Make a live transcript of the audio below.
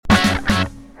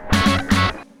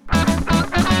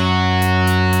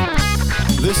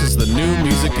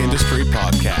Music Industry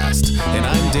Podcast, and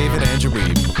I'm David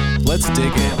Angeweeb. Let's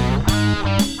dig in.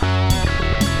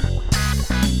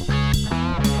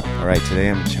 All right, today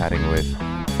I'm chatting with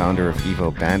founder of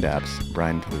EVO Band Apps,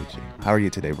 Brian Poillucci. How are you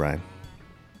today, Brian?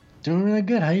 Doing really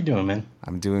good. How you doing, man?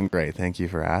 I'm doing great. Thank you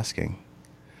for asking.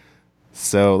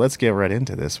 So let's get right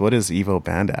into this. What is EVO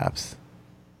Band Apps?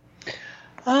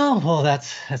 Oh, well,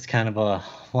 that's kind of a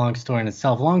long story in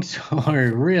itself. Long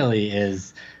story really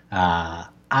is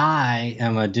I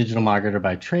am a digital marketer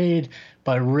by trade,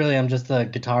 but really I'm just a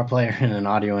guitar player and an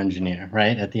audio engineer,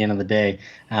 right? At the end of the day,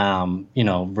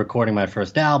 recording my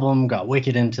first album, got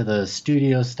wicked into the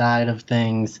studio side of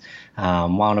things,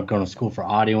 wound up going to school for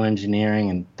audio engineering,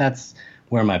 and that's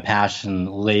where my passion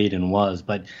laid and was.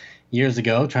 But years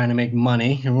ago, trying to make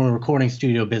money, and the recording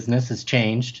studio business has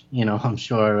changed. I'm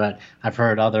sure that I've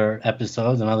heard other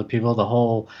episodes and other people, the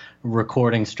whole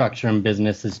recording structure and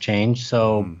business has changed.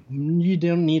 So you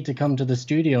don't need to come to the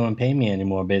studio and pay me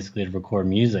anymore, basically, to record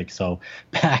music. So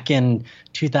back in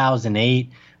 2008,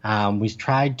 we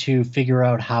tried to figure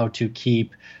out how to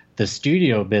keep the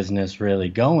studio business really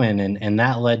going, and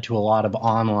that led to a lot of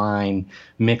online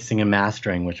mixing and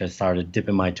mastering, which I started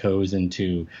dipping my toes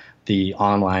into the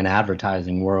online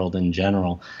advertising world in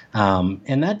general.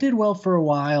 And that did well for a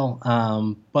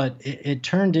while, but it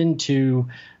turned into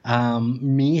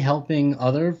me helping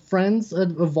other friends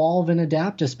evolve and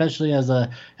adapt, especially as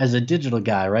a digital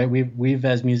guy, right? We've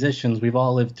as musicians, we've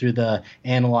all lived through the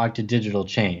analog to digital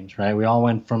change, right? We all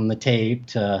went from the tape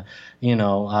to,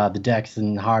 the decks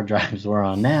and hard drives we're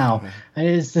on now.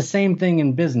 It's the same thing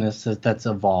in business that's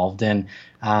evolved. And,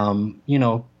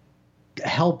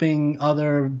 helping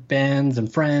other bands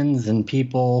and friends and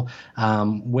people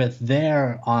with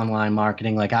their online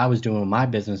marketing, like I was doing with my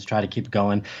business, try to keep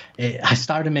going. I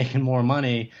started making more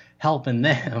money helping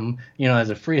them, as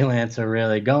a freelancer,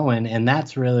 really going. And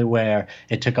that's really where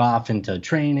it took off into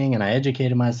training, and I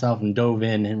educated myself and dove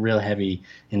in and real heavy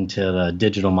into the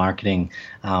digital marketing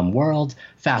world.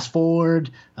 Fast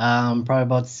forward, probably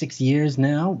about 6 years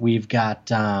now, we've got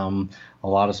a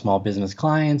lot of small business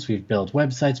clients. We've built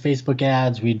websites, Facebook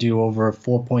ads. We do over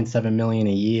 4.7 million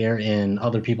a year in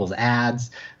other people's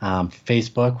ads.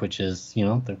 Facebook, which is,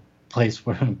 the place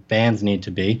where bands need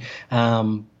to be.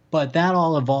 But that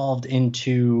all evolved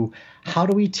into how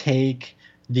do we take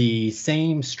the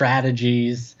same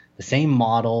strategies, the same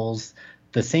models,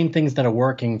 the same things that are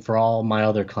working for all my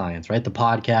other clients, right? The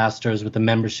podcasters with the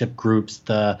membership groups,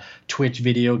 the Twitch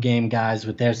video game guys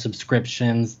with their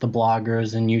subscriptions, the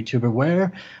bloggers and YouTuber,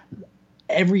 where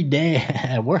every day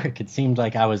at work, it seemed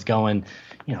like I was going,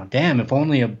 damn, if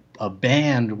only a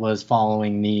band was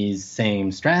following these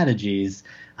same strategies,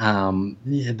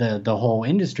 the whole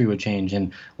industry would change.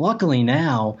 And luckily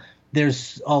now,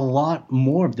 there's a lot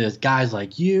more of this. Guys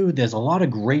like you, there's a lot of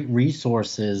great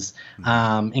resources,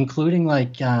 including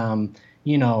even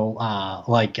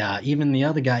the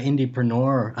other guy,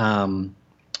 Indiepreneur,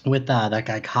 with that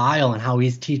guy Kyle, and how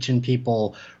he's teaching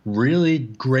people really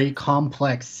great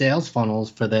complex sales funnels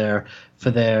for their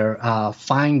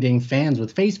finding fans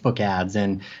with Facebook ads.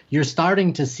 And you're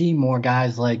starting to see more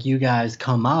guys like you guys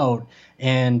come out,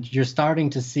 and you're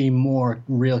starting to see more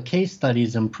real case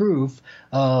studies and proof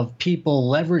of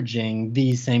people leveraging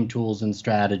these same tools and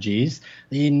strategies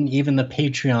in even the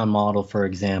Patreon model, for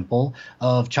example,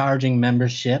 of charging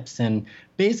memberships. And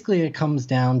basically it comes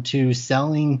down to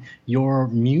selling your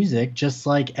music just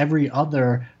like every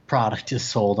other product is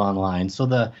sold online. So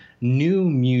the new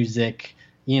music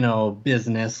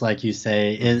business, like you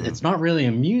say, it's not really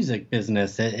a music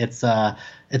business. It's a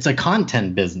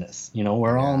content business.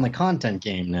 We're all in the content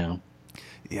game now.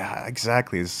 Yeah,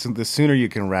 exactly. The sooner you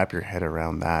can wrap your head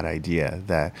around that idea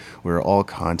that we're all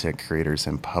content creators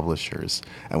and publishers,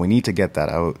 and we need to get that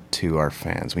out to our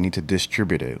fans. We need to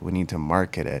distribute it. We need to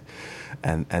market it.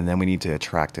 And then we need to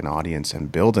attract an audience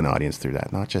and build an audience through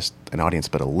that. Not just an audience,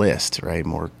 but a list, right?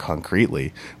 More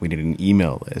concretely, we need an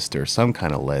email list or some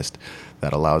kind of list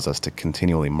that allows us to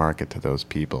continually market to those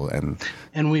people.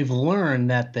 And we've learned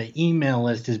that the email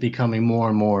list is becoming more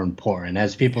and more important.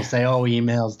 As people say, oh,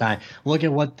 emails die. Look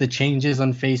at what the changes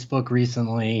on Facebook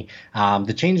recently,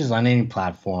 the changes on any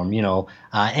platform,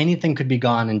 anything could be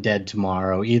gone and dead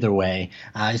tomorrow, either way.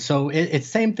 So it's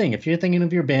the same thing. If you're thinking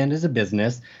of your band as a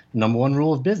business, number one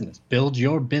rule of business, build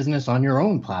your business on your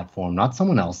own platform, not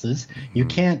someone else's. You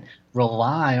can't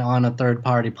rely on a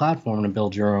third-party platform to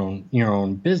build your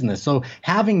own business. So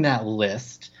having that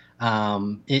list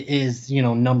is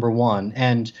number one.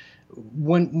 And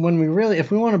when we really,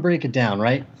 if we want to break it down,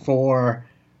 right, for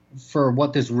for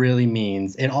what this really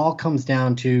means, it all comes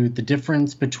down to the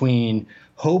difference between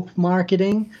hope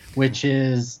marketing, which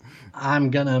is I'm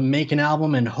going to make an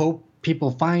album and hope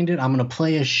people find it. I'm going to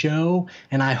play a show,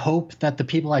 and I hope that the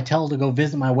people I tell to go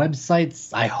visit my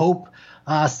websites, I hope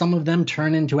some of them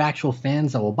turn into actual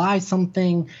fans that will buy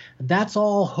something. That's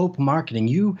all hope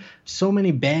marketing. So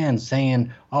many bands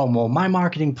saying, oh, well, my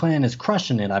marketing plan is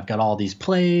crushing it. I've got all these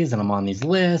plays and I'm on these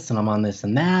lists and I'm on this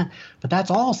and that. But that's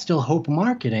all still hope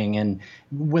marketing. And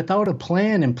without a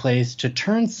plan in place to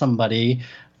turn somebody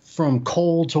from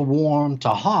cold to warm to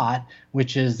hot,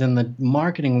 which is in the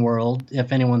marketing world,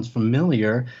 if anyone's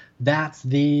familiar, that's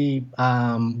the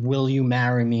will you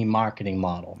marry me marketing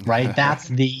model, right?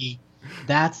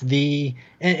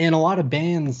 And a lot of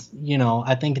bands,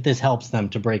 I think this helps them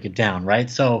to break it down, right?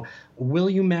 So will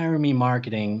you marry me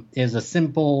marketing is a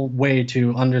simple way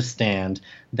to understand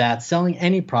that selling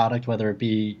any product, whether it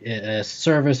be a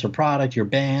service or product, your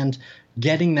band,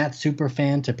 getting that super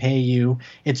fan to pay you,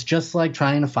 it's just like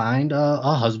trying to find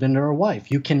a husband or a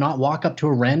wife. You cannot walk up to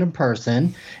a random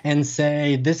person and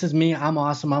say, this is me, I'm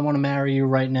awesome, I want to marry you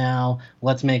right now,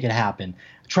 let's make it happen.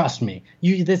 Trust me,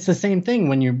 it's the same thing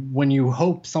when you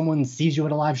hope someone sees you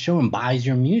at a live show and buys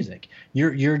your music.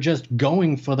 You're just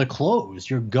going for the close.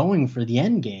 You're going for the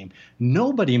end game.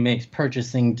 Nobody makes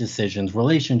purchasing decisions,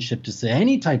 relationship decisions,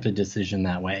 any type of decision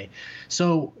that way.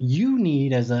 So you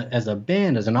need, as a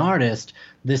band, as an artist,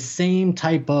 the same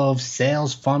type of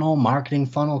sales funnel, marketing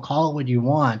funnel, call it what you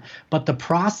want, but the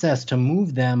process to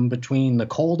move them between the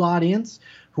cold audience,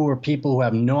 who are people who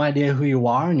have no idea who you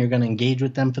are and you're going to engage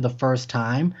with them for the first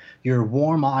time, your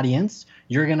warm audience,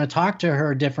 you're going to talk to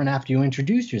her different after you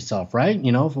introduce yourself, right?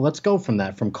 Let's go from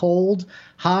that, from cold,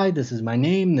 hi, this is my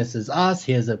name, this is us,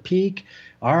 here's a peek.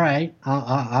 All right,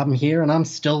 I'm here and I'm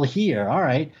still here. All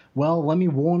right, well, let me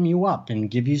warm you up and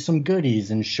give you some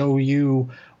goodies and show you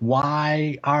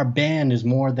why our band is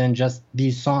more than just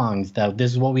these songs, that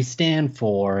this is what we stand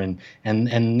for, and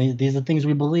these are things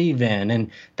we believe in. And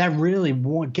that really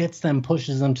gets them,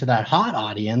 pushes them to that hot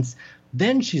audience.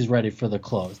 Then she's ready for the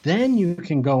close. Then you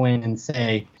can go in and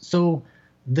say, so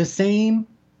the same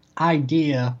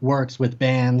idea works with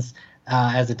bands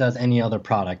as it does any other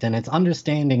product. And it's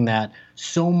understanding that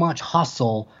so much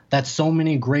hustle that so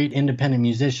many great independent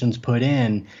musicians put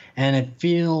in, and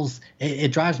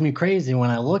it drives me crazy when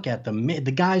I look at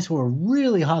the guys who are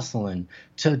really hustling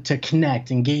to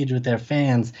connect, engage with their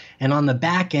fans, and on the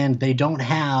back end they don't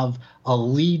have a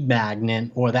lead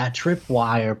magnet or that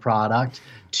tripwire product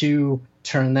to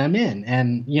turn them in.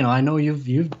 And I know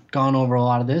you've gone over a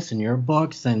lot of this in your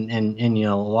books and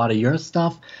a lot of your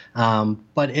stuff,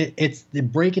 but it's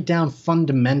break it down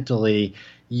fundamentally.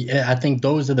 I think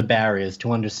those are the barriers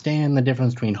to understand the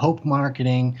difference between hope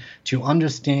marketing, to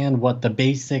understand what the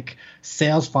basic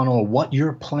sales funnel, what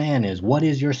your plan is, what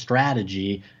is your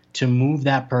strategy to move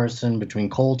that person between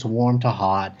cold to warm to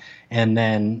hot. And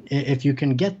then if you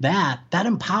can get that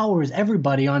empowers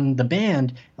everybody on the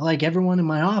band, like everyone in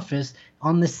my office,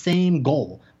 on the same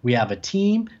goal. We have a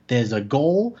team, there's a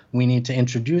goal, we need to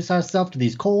introduce ourselves to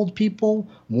these cold people,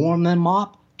 warm them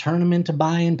up, turn them into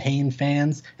buying, paying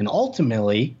fans, and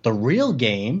ultimately the real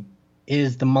game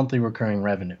is the monthly recurring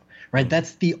revenue, right?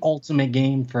 That's the ultimate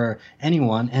game for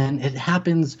anyone, and it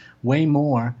happens way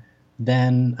more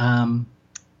than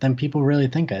people really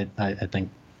think, I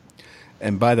think.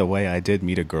 And by the way, I did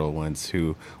meet a girl once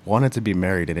who wanted to be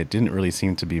married, and it didn't really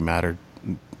seem to be mattered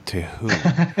to who.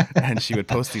 And she would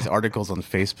post these articles on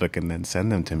Facebook and then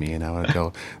send them to me, and I would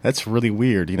go, that's really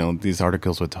weird. These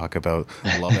articles would talk about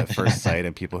love at first sight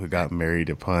and people who got married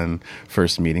upon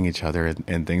first meeting each other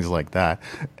and things like that.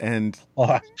 And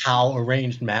or how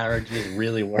arranged marriages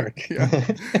really work.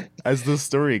 Yeah. As the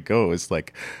story goes,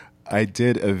 like, I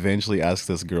did eventually ask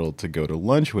this girl to go to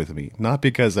lunch with me, not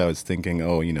because I was thinking,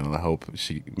 I hope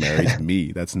she marries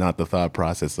me. That's not the thought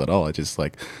process at all. I just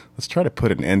let's try to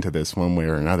put an end to this one way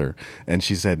or another. And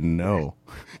she said no.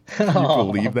 Can you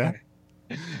believe that?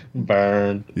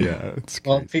 Burn. Yeah, it's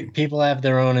crazy. Well, people have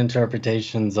their own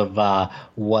interpretations of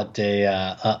what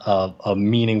a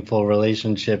meaningful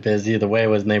relationship is. Either way,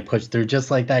 when they push through,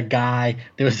 just like that guy.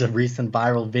 There was a recent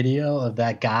viral video of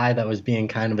that guy that was being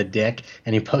kind of a dick,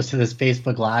 and he posted this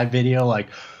Facebook Live video like,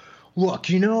 "Look,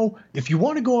 if you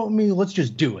want to go out with me, let's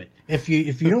just do it. If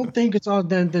you don't think it's on,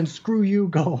 then screw you,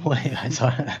 go away."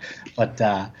 But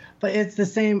it's the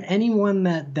same. Anyone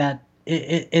that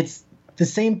it's the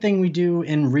same thing we do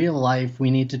in real life, we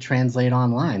need to translate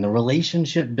online. The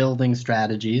relationship building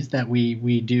strategies that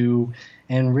we do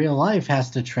in real life has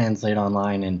to translate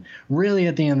online. And really,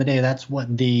 at the end of the day, that's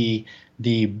what the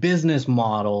business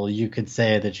model you could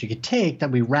say that you could take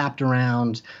that we wrapped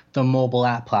around the mobile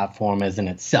app platform is in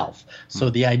itself.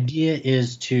 So the idea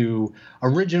is to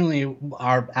originally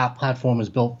our app platform was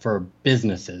built for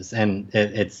businesses, and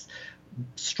it's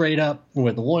straight up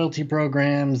with loyalty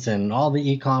programs and all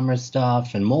the e-commerce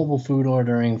stuff and mobile food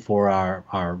ordering for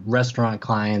our restaurant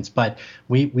clients. But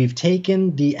we've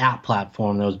taken the app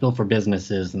platform that was built for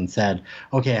businesses and said,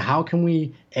 okay, how can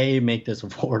we A, make this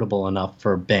affordable enough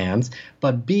for bands,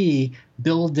 but B,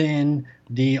 build in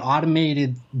the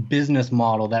automated business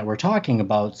model that we're talking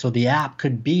about, so the app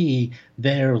could be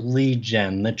their lead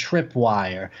gen, the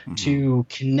tripwire to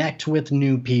connect with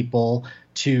new people,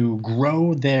 to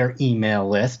grow their email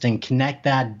list and connect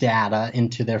that data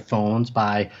into their phones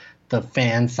by the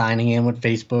fans signing in with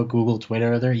Facebook, Google,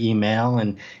 Twitter, their email,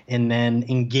 and then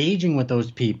engaging with those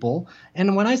people.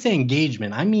 And when I say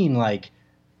engagement, I mean like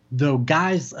the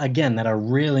guys, again, that are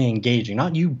really engaging,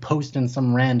 not you posting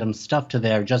some random stuff to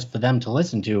there just for them to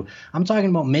listen to. I'm talking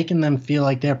about making them feel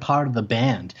like they're part of the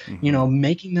band,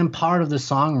 making them part of the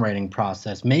songwriting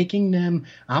process, making them,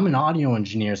 I'm an audio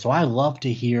engineer, so I love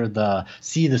to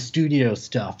see the studio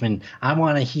stuff, and I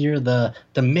want to hear the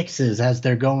mixes as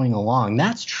they're going along.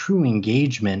 That's true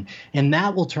engagement, and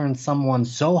that will turn someone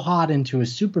so hot into a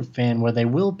super fan where they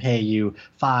will pay you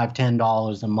 $5,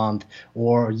 $10 a month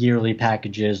or yearly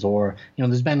packages. Or,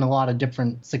 there's been a lot of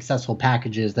different successful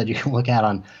packages that you can look at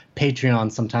on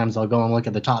Patreon. Sometimes I'll go and look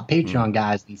at the top Patreon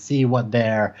guys and see what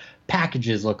their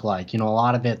packages look like. A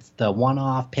lot of it's the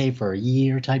one-off pay for a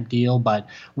year type deal, but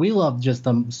we love just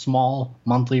the small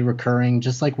monthly recurring,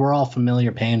 just like we're all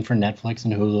familiar paying for Netflix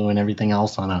and Hulu and everything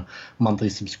else on a monthly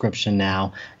subscription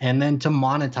now, and then to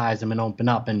monetize them and open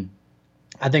up. And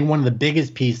I think one of the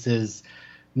biggest pieces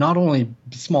not only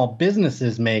small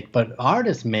businesses make, but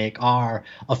artists make, are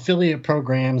affiliate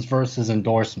programs versus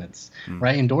endorsements,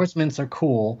 right? Endorsements are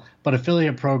cool, but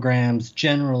affiliate programs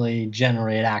generally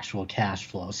generate actual cash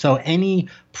flow. So any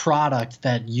product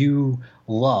that you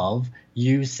love,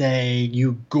 you say,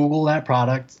 you Google that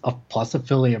product plus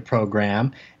affiliate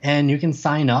program, and you can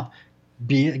sign up,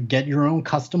 get your own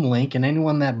custom link, and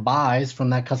anyone that buys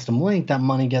from that custom link, that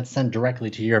money gets sent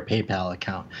directly to your PayPal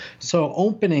account. So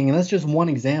opening, and that's just one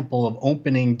example of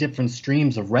opening different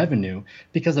streams of revenue,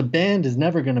 because a band is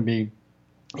never going to be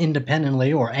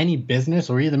independently, or any business,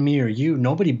 or either me or you,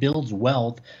 nobody builds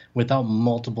wealth without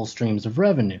multiple streams of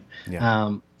revenue.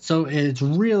 So it's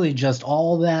really just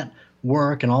all that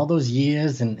work and all those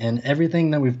years and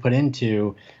everything that we've put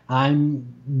into.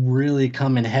 I'm really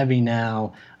coming heavy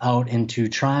now out into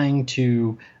trying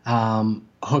to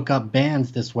hook up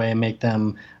bands this way and make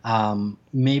them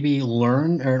maybe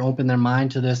learn or open their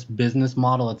mind to this business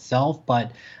model itself.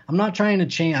 But I'm not trying to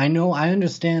change. I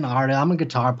understand art. I'm a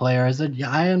guitar player.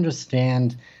 I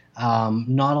understand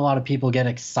not a lot of people get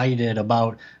excited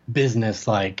about business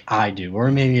like I do, or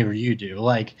maybe you do.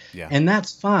 And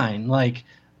that's fine.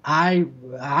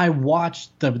 I watch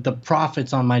the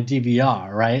profits on my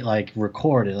DVR, right? Like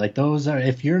recorded. Like those are,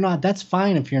 if you're not, that's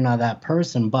fine if you're not that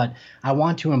person, but I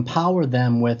want to empower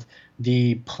them with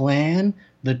the plan,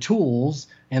 the tools,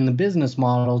 and the business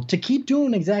model to keep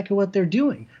doing exactly what they're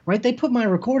doing, right? They put my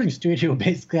recording studio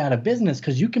basically out of business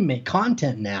because you can make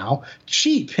content now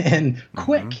cheap and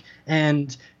quick,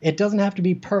 and it doesn't have to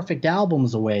be perfect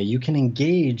albums away. You can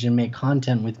engage and make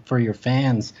content for your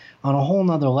fans on a whole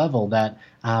nother level that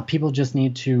people just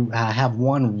need to have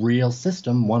one real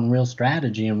system, one real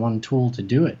strategy, and one tool to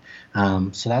do it.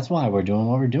 So that's why we're doing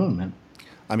what we're doing, man.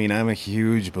 I mean, I'm a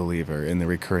huge believer in the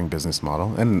recurring business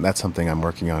model, and that's something I'm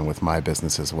working on with my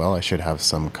business as well. I should have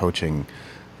some coaching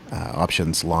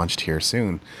options launched here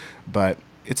soon, but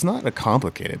it's not a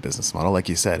complicated business model. Like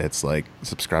you said, it's like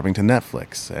subscribing to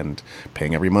Netflix and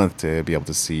paying every month to be able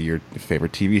to see your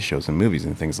favorite TV shows and movies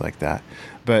and things like that.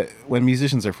 But when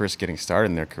musicians are first getting started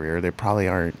in their career, they probably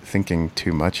aren't thinking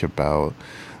too much about,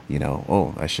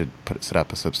 I should set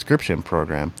up a subscription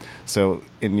program. So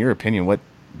in your opinion, what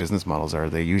business models are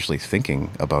they usually thinking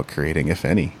about creating, if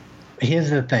any? Here's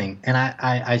the thing, and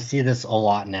I see this a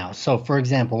lot now. So, for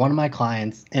example, one of my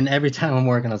clients, and every time I'm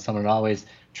working on someone, it always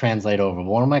translate over. But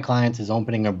one of my clients is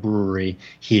opening a brewery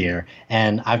here,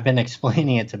 and I've been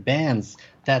explaining it to bands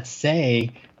that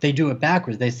say they do it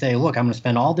backwards. They say, look, I'm going to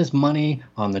spend all this money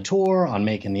on the tour, on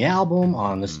making the album,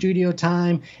 on the studio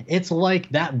time. It's like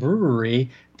that brewery.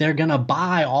 They're going to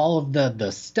buy all of the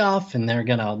stuff, and they're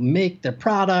going to make the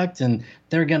product, and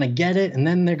they're going to get it. And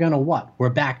then they're going to what? We're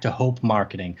back to hope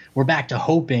marketing. We're back to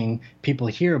hoping people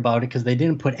hear about it because they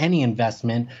didn't put any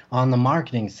investment on the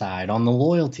marketing side, on the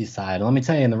loyalty side. Let me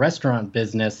tell you, in the restaurant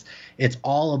business, it's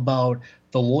all about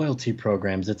the loyalty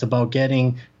programs. It's about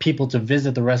getting people to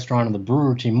visit the restaurant or the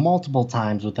brewery multiple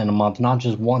times within a month, not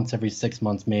just once every 6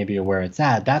 months maybe, or where it's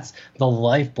at. That's the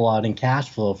lifeblood and cash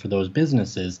flow for those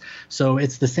businesses. So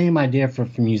it's the same idea for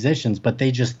musicians, but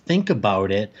they just think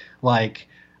about it like,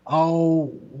 oh,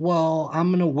 well, I'm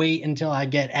going to wait until I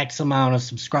get X amount of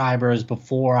subscribers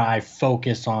before I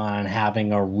focus on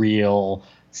having a real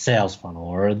sales funnel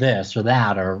or this or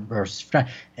that or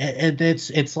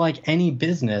it's like any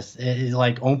business is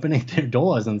like opening their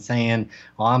doors and saying,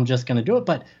 well, I'm just going to do it.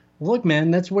 But look, man,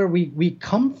 that's where we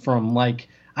come from. Like,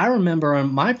 I remember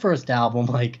on my first album,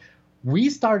 like, we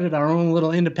started our own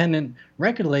little independent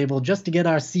record label just to get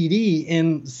our CD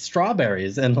in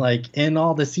Strawberries and like in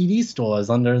all the CD stores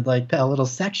under like that little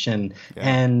section.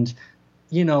 And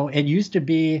you know, it used to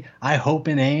be, I hope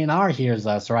an A&R hears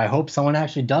us, or I hope someone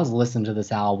actually does listen to this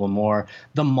album, or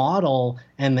the model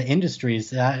and the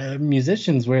industries,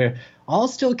 musicians were all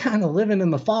still kind of living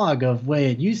in the fog of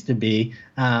way it used to be,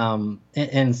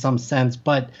 in some sense.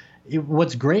 But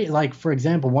what's great, like, for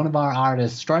example, one of our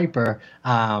artists, Striper,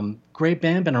 great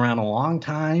band, been around a long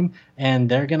time, and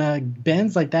they're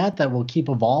bands like that will keep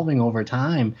evolving over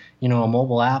time. You know, a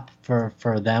mobile app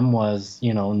for them was,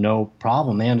 you know, no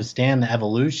problem. They understand the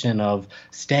evolution of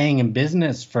staying in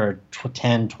business for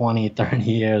 10, 20, 30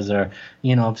 years, or,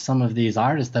 you know, some of these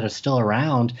artists that are still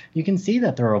around, you can see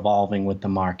that they're evolving with the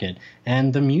market.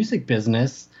 And the music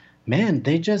business, man,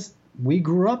 we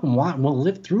grew up and we'll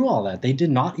live through all that. They did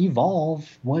not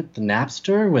evolve with the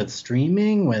Napster, with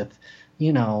streaming, with,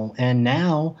 you know, and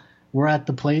now we're at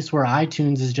the place where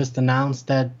iTunes has just announced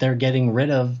that they're getting rid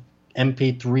of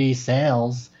MP3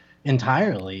 sales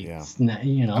entirely. Yeah.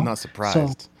 You know, I'm not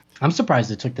surprised. So I'm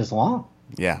surprised it took this long.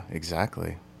 Yeah,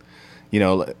 exactly. You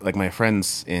know, like my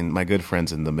good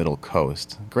friends in the Middle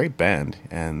Coast, great band,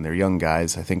 and they're young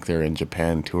guys. I think they're in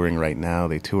Japan touring right now.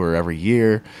 They tour every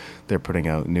year. They're putting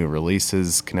out new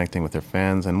releases, connecting with their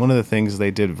fans. And one of the things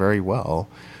they did very well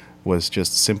was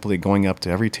just simply going up to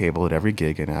every table at every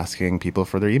gig and asking people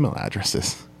for their email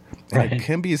addresses. And Right. It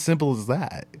can be as simple as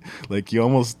that. Like, you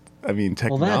almost, I mean,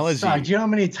 technology. Well, do you know how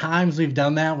many times we've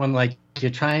done that when, like,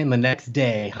 you're trying the next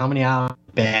day, how many hours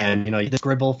band, you know, you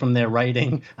scribble from their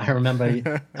writing. I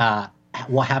remember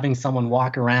having someone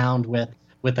walk around with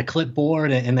a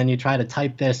clipboard, and then you try to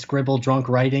type their scribble drunk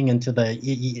writing into the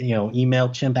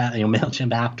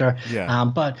MailChimp after.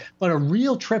 Yeah. But a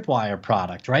real Tripwire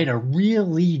product, right? A real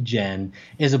lead gen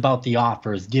is about the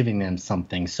offers, giving them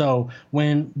something. So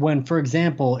when for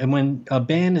example, and when a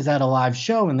band is at a live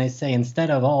show and they say,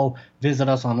 instead of visit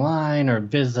us online or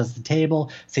visit us at the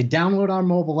table, say download our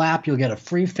mobile app, you'll get a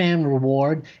free fan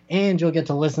reward, and you'll get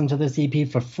to listen to this EP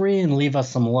for free and leave us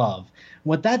some love.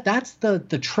 That's the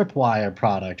Tripwire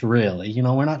product, really. You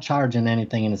know, we're not charging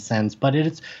anything in a sense, but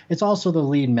it's also the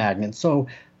lead magnet. So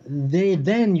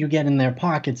then you get in their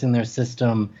pockets, in their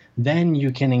system, then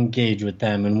you can engage with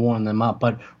them and warm them up.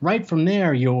 But right from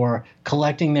there, you're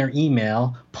collecting their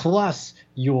email, plus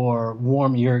you're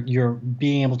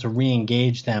being able to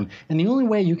re-engage them. And the only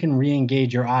way you can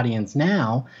re-engage your audience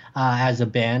now as a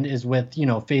band is with, you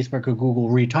know, Facebook or Google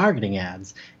retargeting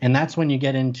ads. And that's when you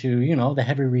get into, you know, the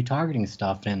heavy retargeting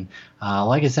stuff. And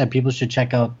like I said, people should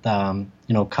check out,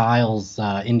 you know, Kyle's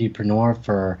Indiepreneur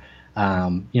for,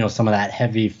 you know, some of that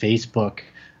heavy Facebook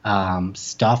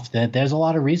stuff. That there's a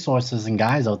lot of resources and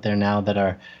guys out there now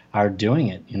that are doing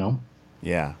it, you know?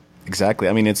 Yeah, exactly.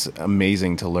 I mean, it's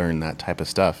amazing to learn that type of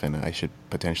stuff, and I should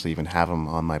potentially even have them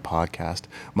on my podcast.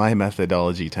 My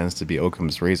methodology tends to be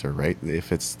Occam's razor, right?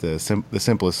 If it's the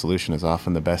simplest solution is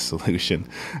often the best solution.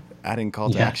 Adding call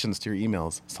to actions to your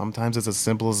emails. Sometimes it's as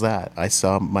simple as that. I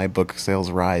saw my book sales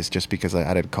rise just because I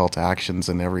added call to actions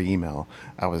in every email.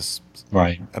 I was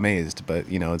amazed, but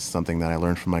you know, it's something that I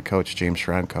learned from my coach, James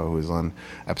Shranko, who was on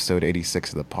episode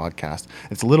 86 of the podcast.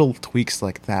 It's little tweaks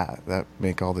like that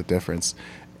make all the difference.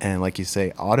 And like you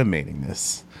say, automating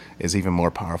this is even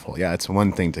more powerful. Yeah, it's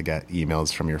one thing to get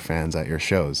emails from your fans at your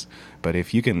shows, but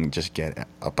if you can just get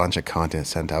a bunch of content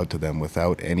sent out to them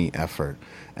without any effort,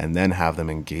 and then have them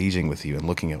engaging with you and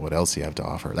looking at what else you have to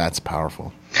offer, that's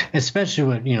powerful. Especially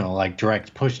with, you know, like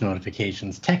direct push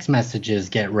notifications. Text messages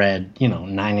get read, you know,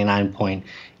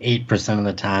 99.8% of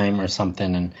the time or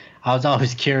something. And I was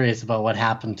always curious about what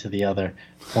happened to the other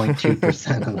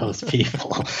 0.2% of those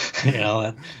people.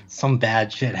 Some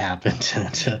bad shit happened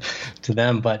to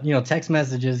them. But, text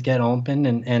messages get opened,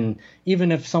 and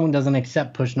even if someone doesn't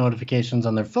accept push notifications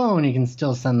on their phone, you can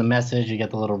still send the message. You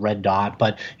get the little red dot.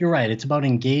 But you're right. It's about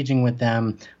engaging with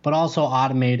them, but also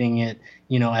automating it,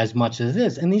 as much as it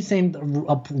is. And these same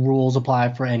rules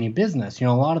apply for any business. A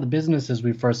lot of the businesses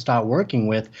we first start working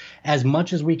with, as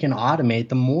much as we can automate,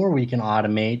 the more we can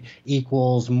automate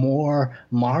equals more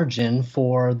margin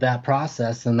for that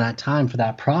process and that time for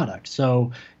that product.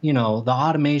 So, the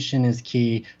automation is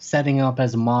key. Setting up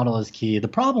as a model is key. The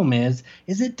problem is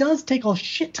it does take a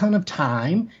shit ton of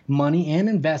time, money, and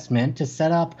investment to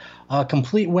set up a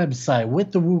complete website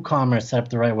with the WooCommerce set up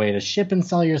the right way to ship and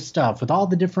sell your stuff with all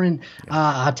the different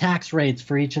tax rates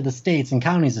for each of the states and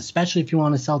counties, especially if you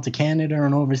want to sell to Canada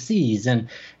and overseas. And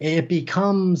it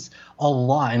becomes a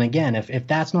lot. And again, if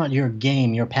that's not your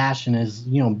game, your passion is,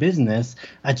 business,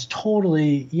 it's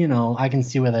totally, I can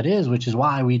see where that is, which is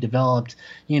why we developed,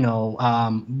 we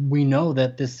know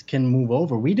that this can move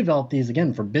over. We developed these,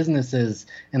 again, for businesses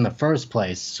in the first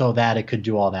place so that it could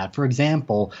do all that. For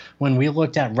example, when we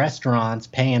looked at restaurants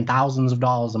paying thousands of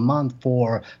dollars a month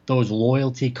for those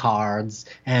loyalty cards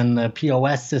and the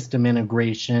POS system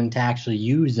integration to actually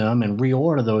use them and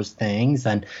reorder those things,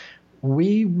 and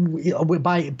we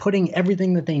by putting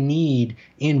everything that they need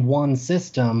in one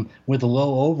system with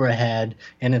low overhead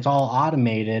and it's all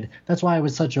automated, that's why it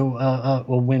was such a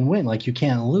win-win. Like, you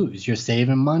can't lose. You're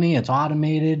saving money. It's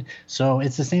automated. So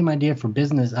it's the same idea for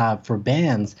business, for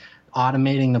bands,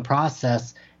 automating the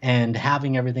process and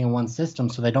having everything in one system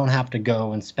so they don't have to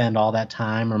go and spend all that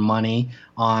time or money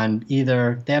on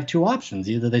either. They have two options.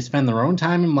 Either they spend their own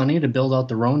time and money to build out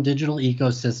their own digital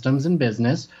ecosystems and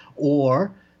business,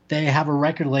 or they have a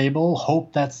record label,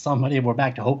 hope that somebody, we're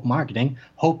back to hope marketing,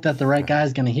 hope that the right guy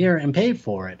is going to hear it and pay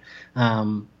for it.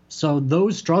 So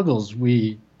those struggles,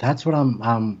 that's what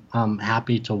I'm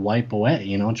happy to wipe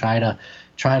away, try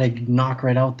to knock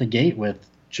right out the gate with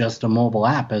just a mobile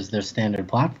app as their standard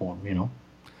platform,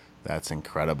 That's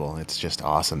incredible. It's just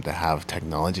awesome to have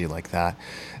technology like that.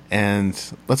 And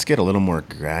let's get a little more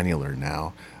granular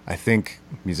now. I think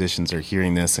musicians are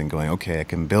hearing this and going, okay, I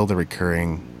can build a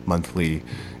recurring monthly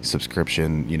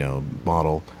subscription,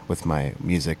 model with my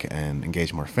music and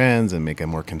engage more fans and make a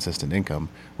more consistent income,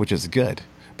 which is good.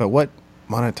 But what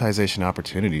monetization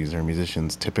opportunities are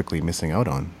musicians typically missing out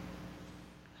on?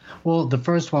 Well, the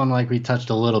first one, like we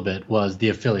touched a little bit, was the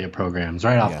affiliate programs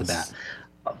right off the bat.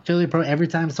 Every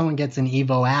time someone gets an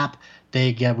EVO app,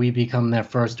 we become their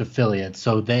first affiliate.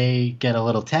 So they get a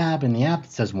little tab in the app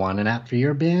that says "Want an app for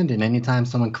your band," and anytime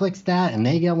someone clicks that and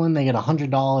they get one, they get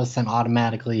 $100 sent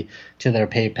automatically to their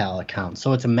PayPal account.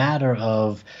 So it's a matter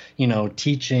of,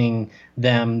 teaching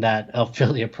them that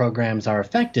affiliate programs are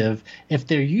effective if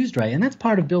they're used right. And that's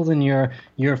part of building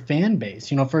your fan base.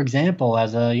 For example,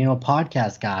 as a,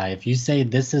 podcast guy, if you say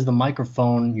this is the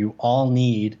microphone you all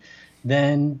need,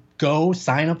 then go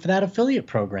sign up for that affiliate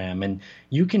program. And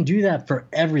you can do that for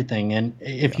everything. And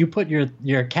if you put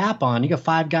your cap on, you got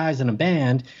 5 guys in a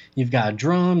band, you've got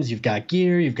drums, you've got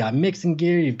gear, you've got mixing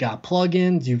gear, you've got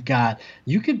plugins,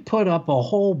 you could put up a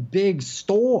whole big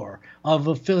store of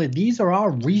affiliate. These are our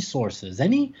resources.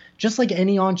 Just like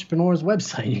any entrepreneur's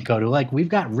website you go to, like, we've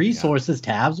got resources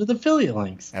tabs with affiliate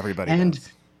links. Everybody does.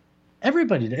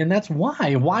 Everybody, and that's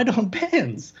why don't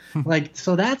bands?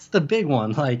 So that's the big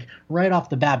one, like, right off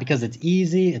the bat, because it's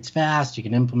easy, it's fast, you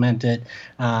can implement it.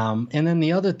 And then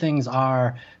the other things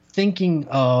are thinking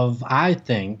of, I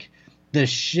think, the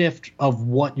shift of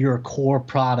what your core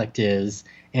product is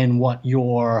and what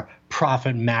your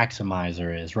profit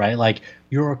maximizer is, right? Like,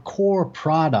 your core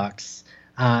products,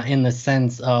 in the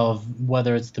sense of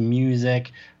whether it's the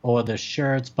music or the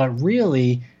shirts, but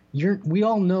really, we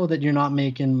all know that you're not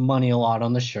making money a lot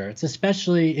on the shirts,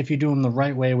 especially if you do them the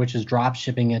right way, which is drop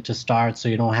shipping it to start, so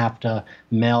you don't have to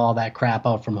mail all that crap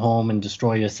out from home and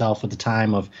destroy yourself with the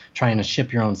time of trying to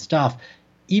ship your own stuff.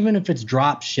 Even if it's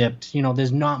drop shipped,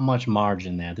 there's not much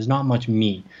margin there. There's not much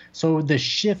meat. So the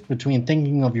shift between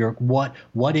thinking of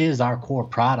what is our core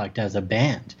product as a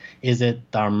band? Is it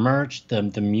our merch, the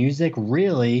music?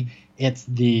 Really, it's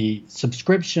the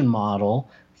subscription model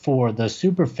for the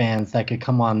super fans that could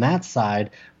come on that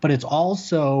side, but it's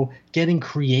also getting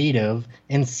creative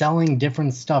and selling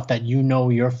different stuff that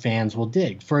your fans will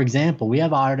dig. For example, we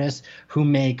have artists who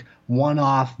make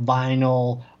one-off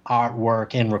vinyl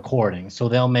artwork and recording. So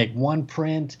they'll make one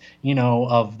print,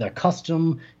 of their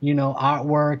custom,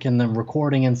 artwork and then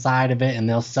recording inside of it, and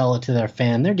they'll sell it to their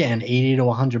fan. They're getting 80 to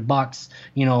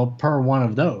 $100, per one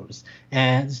of those.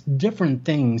 And it's different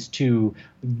things to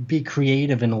be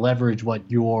creative and leverage what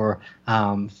your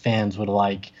fans would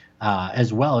like.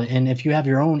 As well. And if you have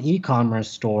your own e-commerce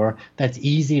store that's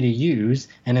easy to use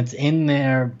and it's in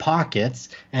their pockets,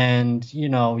 and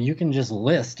you can just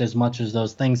list as much as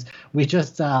those things. We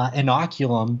just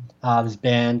Inoculum, this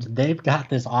band, they've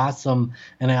got this awesome,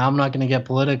 and I'm not going to get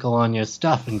political on your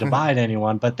stuff and divide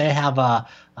anyone, but they have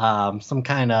some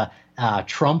kind of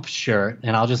Trump shirt,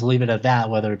 and I'll just leave it at that,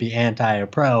 whether it be anti or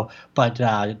pro. But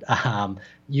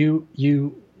you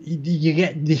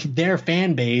get their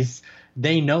fan base.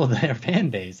 They know their fan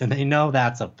base, and they know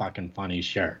that's a fucking funny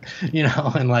shirt,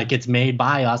 and like it's made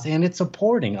by us and it's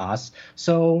supporting us.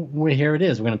 So here it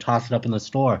is. We're going to toss it up in the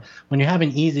store. When you have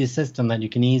an easy system that you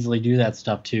can easily do that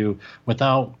stuff to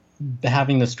without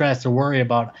having the stress or worry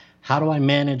about how do I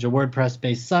manage a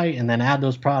WordPress-based site and then add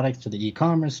those products to the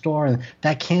e-commerce store, and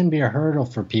that can be a hurdle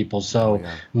for people. So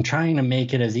I'm trying to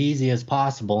make it as easy as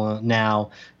possible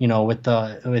now. With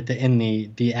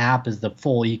the app is the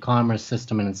full e-commerce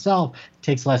system in itself. It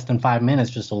takes less than 5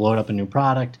 minutes just to load up a new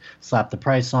product, slap the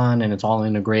price on, and it's all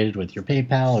integrated with your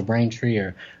PayPal or Braintree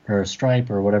or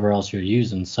Stripe or whatever else you're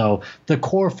using. So the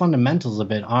core fundamentals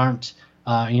of it are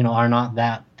not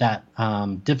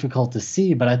that difficult to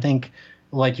see, but I think,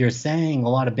 like you're saying, a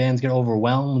lot of bands get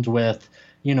overwhelmed with,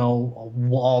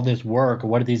 all this work, or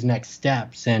what are these next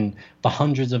steps, and the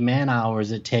hundreds of man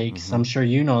hours it takes. I'm sure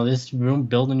this,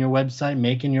 building your website,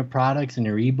 making your products and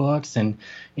your ebooks, and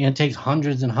it takes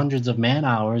hundreds and hundreds of man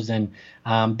hours. And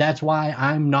that's why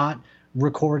I'm not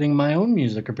recording my own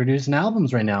music or producing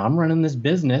albums right now. I'm running this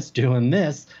business doing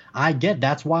this.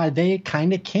 That's why they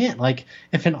kind of can't. Like,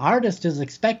 if an artist is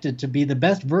expected to be the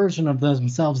best version of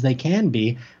themselves they can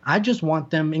be, I just want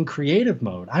them in creative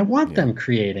mode. I want them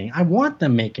creating. I want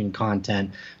them making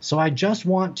content. So I just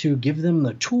want to give them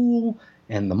the tool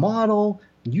and the model.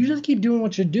 You just keep doing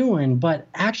what you're doing, but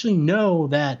actually know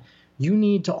that you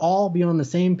need to all be on the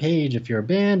same page if you're a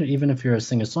band, or even if you're a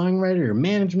singer-songwriter, your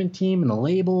management team and the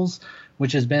labels,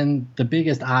 which has been the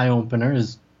biggest eye-opener,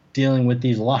 is dealing with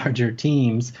these larger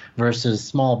teams versus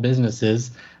small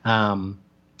businesses, and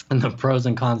the pros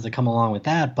and cons that come along with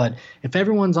that. But if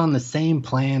everyone's on the same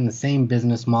plan, the same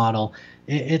business model,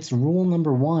 it's rule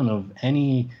number one of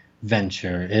any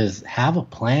venture is have a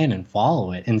plan and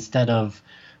follow it instead of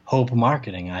hope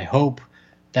marketing. I hope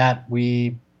that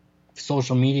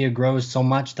social media grows so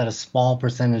much that a small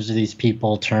percentage of these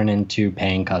people turn into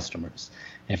paying customers.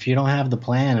 If you don't have the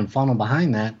plan and funnel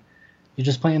behind that, you're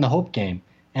just playing the hope game.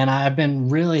 And I've been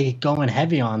really going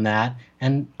heavy on that,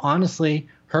 and honestly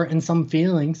hurting some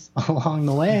feelings along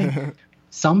the way.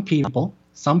 Some people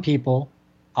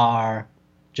are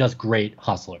just great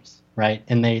hustlers, right?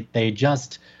 And they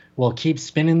just will keep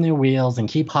spinning their wheels and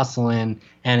keep hustling,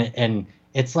 and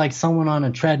it's like someone on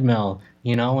a treadmill,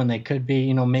 and they could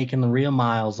be, making the real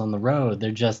miles on the road.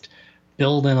 They're just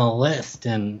building a list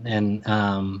and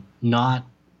not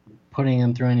putting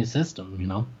them through any system,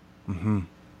 Mm-hmm.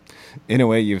 In a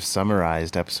way, you've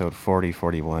summarized episode 40,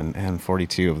 41, and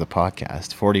 42 of the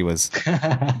podcast. 40 was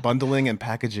bundling and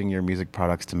packaging your music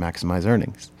products to maximize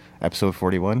earnings. Episode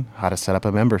 41, how to set up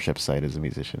a membership site as a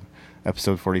musician.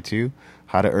 Episode 42,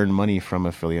 how to earn money from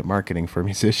affiliate marketing for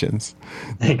musicians.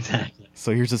 Exactly.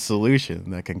 So here's a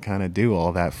solution that can kind of do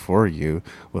all that for you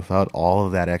without all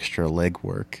of that extra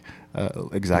legwork.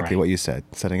 Exactly what you said,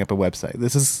 setting up a website.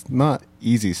 This is not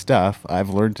easy stuff. I've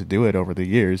learned to do it over the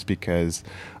years because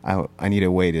I need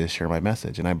a way to share my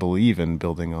message. And I believe in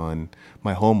building on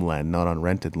my homeland, not on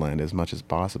rented land, as much as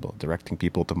possible, directing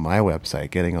people to my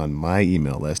website, getting on my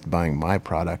email list, buying my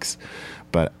products.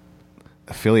 But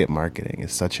affiliate marketing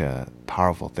is such a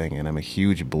powerful thing, and I'm a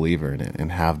huge believer in it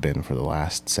and have been for the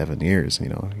last 7 years,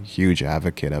 huge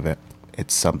advocate of it.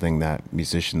 It's something that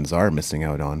musicians are missing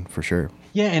out on for sure.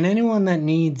 Yeah, and anyone that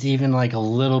needs even like a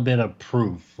little bit of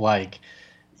proof, like,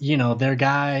 they're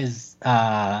guys,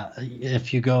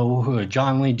 if you go,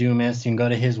 John Lee Dumas, you can go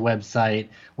to his website,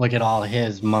 look at all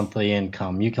his monthly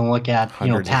income. You can look at,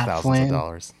 hundreds of Pat thousands Flynn. of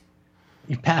dollars.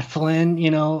 Pat Flynn,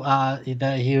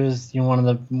 that he was one of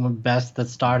the best that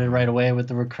started right away with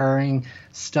the recurring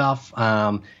stuff.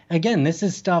 Again, this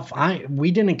is stuff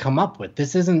we didn't come up with.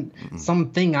 This isn't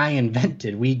something I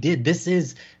invented. We did. This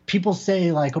is, people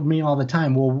say like me all the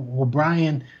time, well,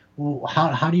 Brian,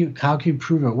 how can you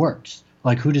prove it works?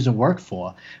 Like, who does it work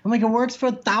for? I'm like, it works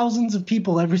for thousands of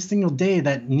people every single day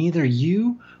that neither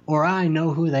you or I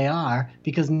know who they are,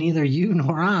 because neither you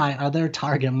nor I are their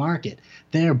target market.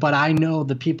 But I know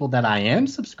the people that I am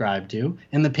subscribed to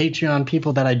and the Patreon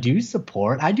people that I do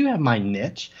support. I do have my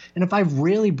niche. And if I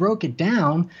really broke it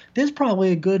down, there's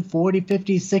probably a good 40,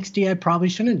 50, 60. I probably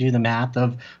shouldn't do the math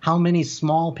of how many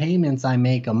small payments I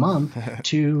make a month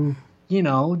to,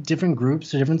 different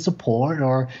groups or different support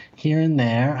or here and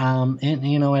there. And,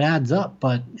 it adds up,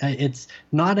 but it's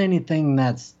not anything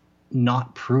that's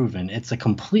not proven. It's a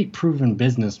complete proven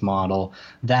business model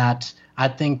that I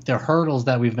think the hurdles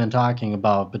that we've been talking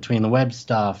about between the web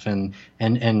stuff and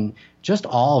just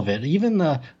all of it, even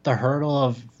the hurdle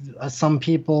of some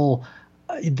people,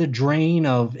 the drain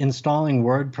of installing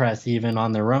WordPress even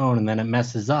on their own, and then it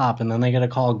messes up, and then they got to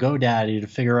call GoDaddy to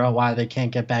figure out why they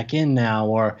can't get back in now.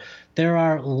 Or there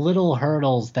are little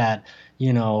hurdles that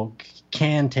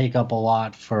can take up a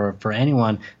lot for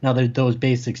anyone. Now, those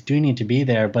basics do need to be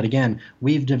there, but again,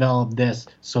 we've developed this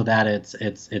so that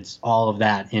it's all of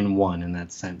that in one, in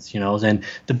that sense, And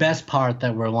the best part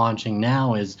that we're launching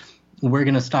now is we're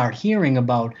going to start hearing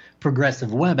about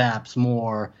progressive web apps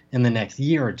more in the next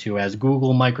year or two as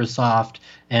Google, Microsoft,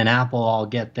 and Apple all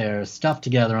get their stuff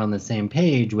together on the same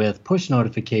page with push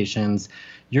notifications.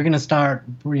 You're going to start,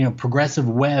 progressive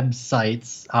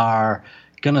websites are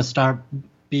going to start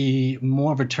be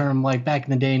more of a term. Like back in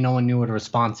the day, no one knew what a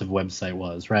responsive website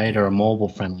was, right? Or a mobile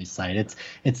friendly site.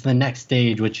 It's the next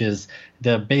stage, which is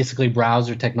the basically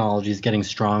browser technology is getting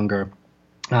stronger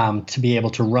to be able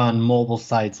to run mobile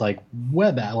sites like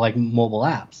mobile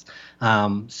apps.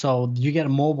 So you get a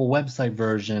mobile website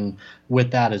version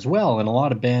with that as well. And a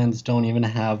lot of bands don't even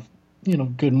have,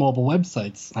 good mobile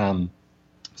websites.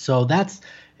 So that's,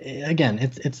 again,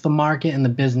 it's the market and the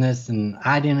business, and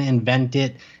I didn't invent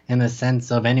it in the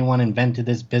sense of anyone invented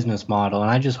this business model. And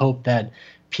I just hope that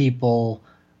people,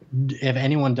 if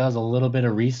anyone does a little bit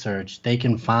of research, they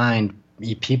can find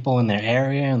people in their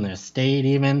area, in their state,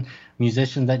 even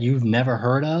musicians that you've never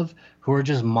heard of who are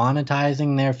just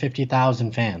monetizing their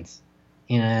 50,000 fans.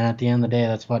 And at the end of the day,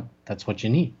 that's what you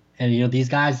need. And these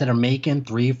guys that are making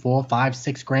 3, 4, 5,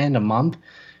 6 grand a month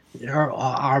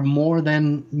are more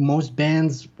than most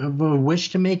bands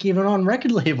wish to make even on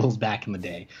record labels back in the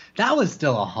day. That was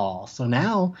still a haul. So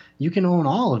now you can own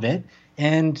all of it.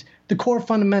 And the core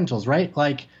fundamentals, right?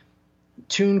 Like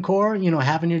TuneCore,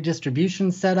 having your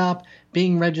distribution set up,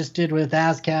 being registered with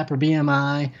ASCAP or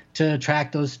BMI to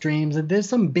track those streams. And there's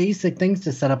some basic things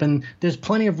to set up, and there's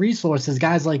plenty of resources,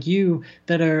 guys like you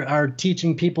that are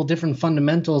teaching people different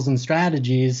fundamentals and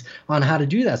strategies on how to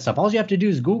do that stuff. All you have to do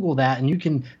is Google that,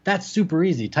 and that's super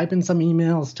easy. Type in some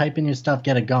emails, type in your stuff,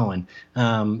 get it going.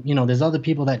 There's other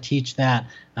people that teach that.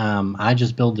 I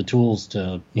just build the tools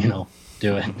to,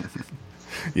 do it.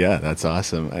 Yeah, that's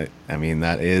awesome. I mean,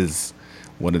 that is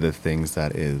one of the things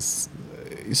that is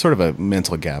sort of a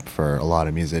mental gap for a lot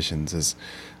of musicians is,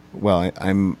 well,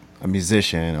 I'm a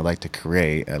musician. I like to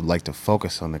create. I like to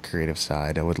focus on the creative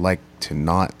side. I would like to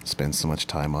not spend so much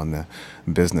time on the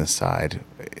business side.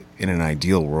 In an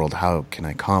ideal world, how can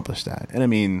I accomplish that? And I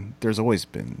mean, there's always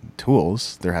been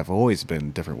tools. There have always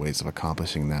been different ways of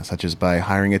accomplishing that, such as by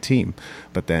hiring a team.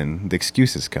 But then the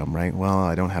excuses come, right? Well,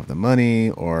 I don't have the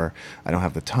money, or I don't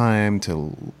have the time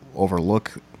to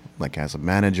overlook. Like as a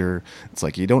manager, it's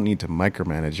like you don't need to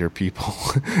micromanage your people,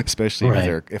 especially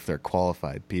right. if they're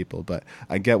qualified people. But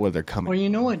I get where they're coming. Well, you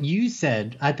know what you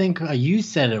said? I think you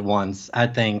said it once. I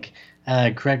think,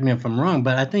 correct me if I'm wrong,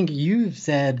 but I think you've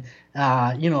said,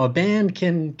 a band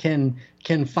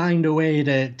can find a way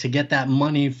to get that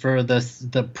money for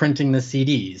the printing the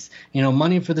CDs,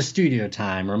 money for the studio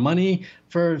time, or money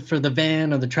for the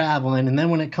van or the traveling. And then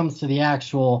when it comes to the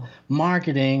actual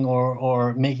marketing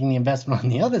or making the investment on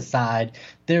the other side,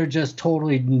 they're just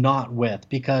totally not with.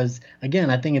 Because again,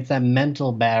 I think it's that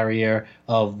mental barrier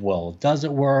of, well, does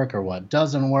it work or what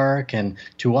doesn't work? And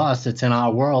to us, it's in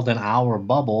our world, in our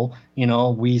bubble,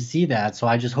 we see that. So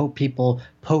I just hope people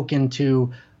poke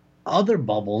into other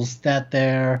bubbles that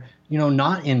they're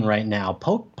not in right now.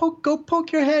 Go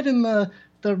poke your head in the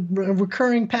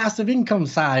recurring passive income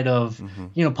side of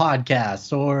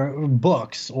podcasts or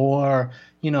books or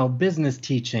business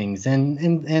teachings,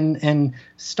 and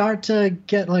start to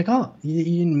get like,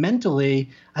 mentally,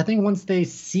 I think once they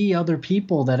see other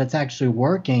people that it's actually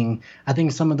working, I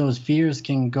think some of those fears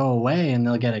can go away and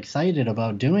they'll get excited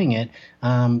about doing it.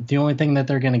 The only thing that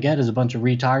they're going to get is a bunch of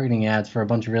retargeting ads for a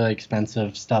bunch of really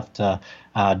expensive stuff to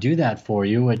do that for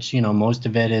you, which, most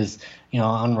of it is,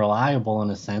 unreliable in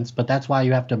a sense. But that's why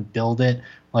you have to build it,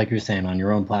 like you're saying, on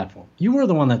your own platform. You were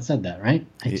the one that said that, right?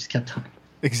 I just kept talking.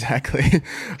 Exactly.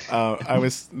 I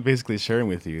was basically sharing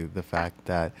with you the fact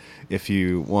that if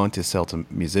you want to sell to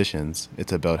musicians,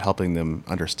 it's about helping them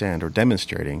understand or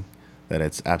demonstrating that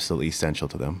it's absolutely essential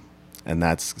to them. And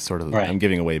that's sort of, I'm Right.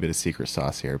 giving away a bit of secret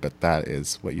sauce here, but that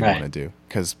is what you want Right. to do.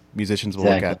 Because musicians will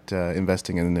look Exactly. at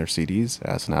investing in their CDs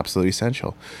as an absolute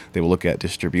essential. They will look at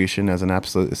distribution as an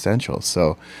absolute essential.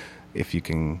 So if you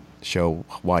can show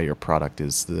why your product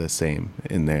is the same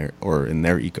in their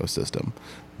ecosystem,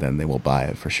 then they will buy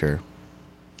it for sure.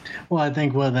 Well, I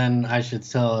think, well, then I should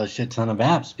sell a shit ton of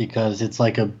apps because it's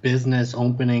like a business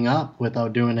opening up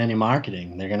without doing any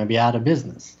marketing. They're going to be out of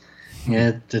business.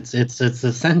 It's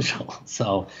essential.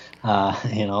 So,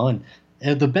 and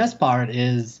the best part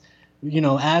is,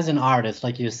 as an artist,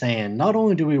 like you're saying, not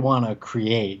only do we want to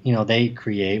create, they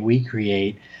create, we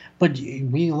create, but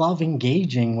we love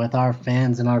engaging with our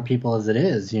fans and our people as it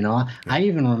is. Yeah. I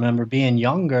even remember being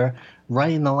younger,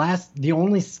 writing the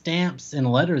only stamps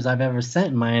and letters I've ever sent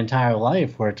in my entire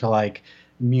life were to like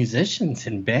musicians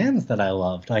and bands that I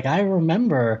loved. Like I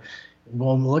remember,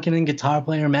 well, looking in Guitar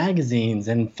Player magazines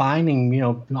and finding,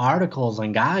 articles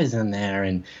on guys in there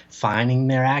and finding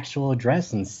their actual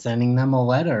address and sending them a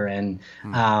letter and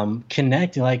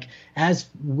connecting. Like I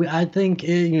think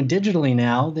digitally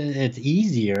now it's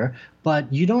easier,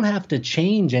 but you don't have to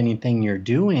change anything you're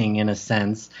doing in a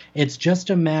sense. It's just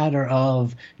a matter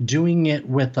of doing it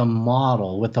with a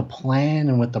model, with a plan,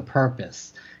 and with a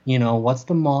purpose. What's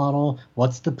the model,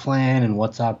 what's the plan, and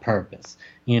what's our purpose?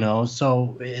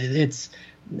 So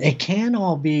it can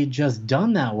all be just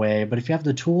done that way, but if you have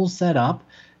the tools set up,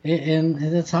 and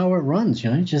that's how it runs.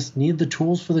 You just need the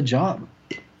tools for the job.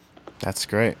 That's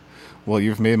great. Well,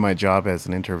 you've made my job as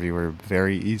an interviewer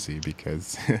very easy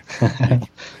because you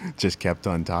just kept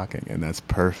on talking, and that's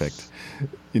perfect.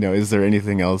 Is there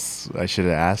anything else I should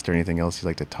have asked or anything else you'd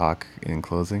like to talk in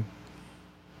closing?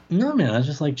 No, man, I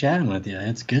just like chatting with you.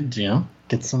 It's good,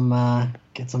 get some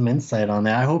insight on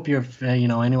that. I hope you're,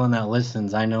 anyone that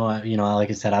listens. I know, like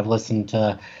I said, I've listened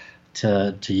to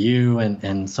you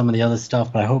and some of the other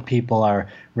stuff, but I hope people are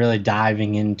really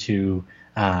diving into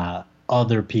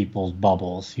other people's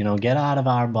bubbles. Get out of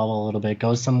our bubble a little bit.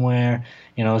 Go somewhere.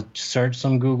 Search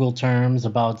some Google terms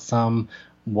about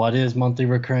what is monthly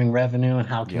recurring revenue and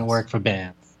how can it Yes. work for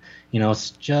bands.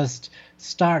 Just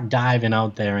start diving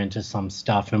out there into some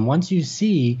stuff. And once you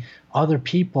see other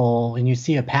people and you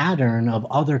see a pattern of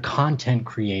other content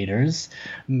creators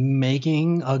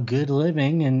making a good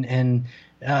living and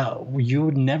you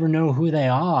would never know who they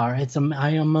are. I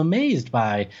am amazed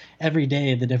by every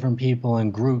day the different people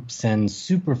in groups and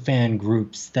super fan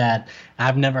groups that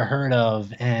I've never heard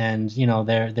of, and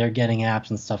they're getting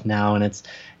apps and stuff now, and it's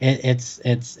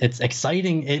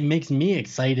exciting. It makes me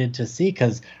excited to see,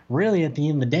 because really at the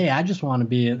end of the day, I just want to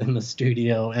be in the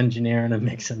studio engineering and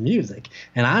mixing music,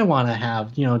 and I want to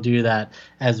have do that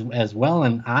as well.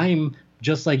 And I'm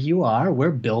just like you are. We're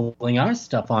building our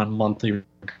stuff on monthly recurring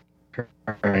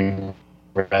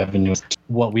revenue,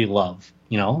 what we love,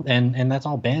 and that's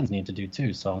all bands need to do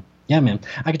too. So yeah, man,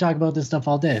 I could talk about this stuff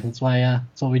all day. That's why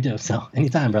that's what we do. So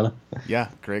anytime, brother. Yeah,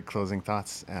 great closing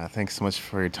thoughts. Thanks so much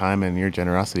for your time and your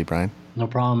generosity, Brian. No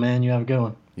problem, man. You have a good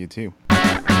one. You too.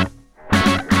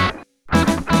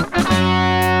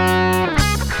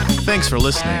 Thanks for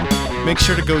listening. Make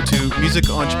sure to go to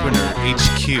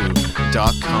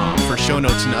musicentrepreneur.hq.com for show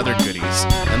notes and other goodies,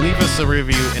 and leave us a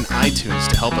review in iTunes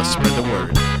to help us spread the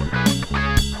word.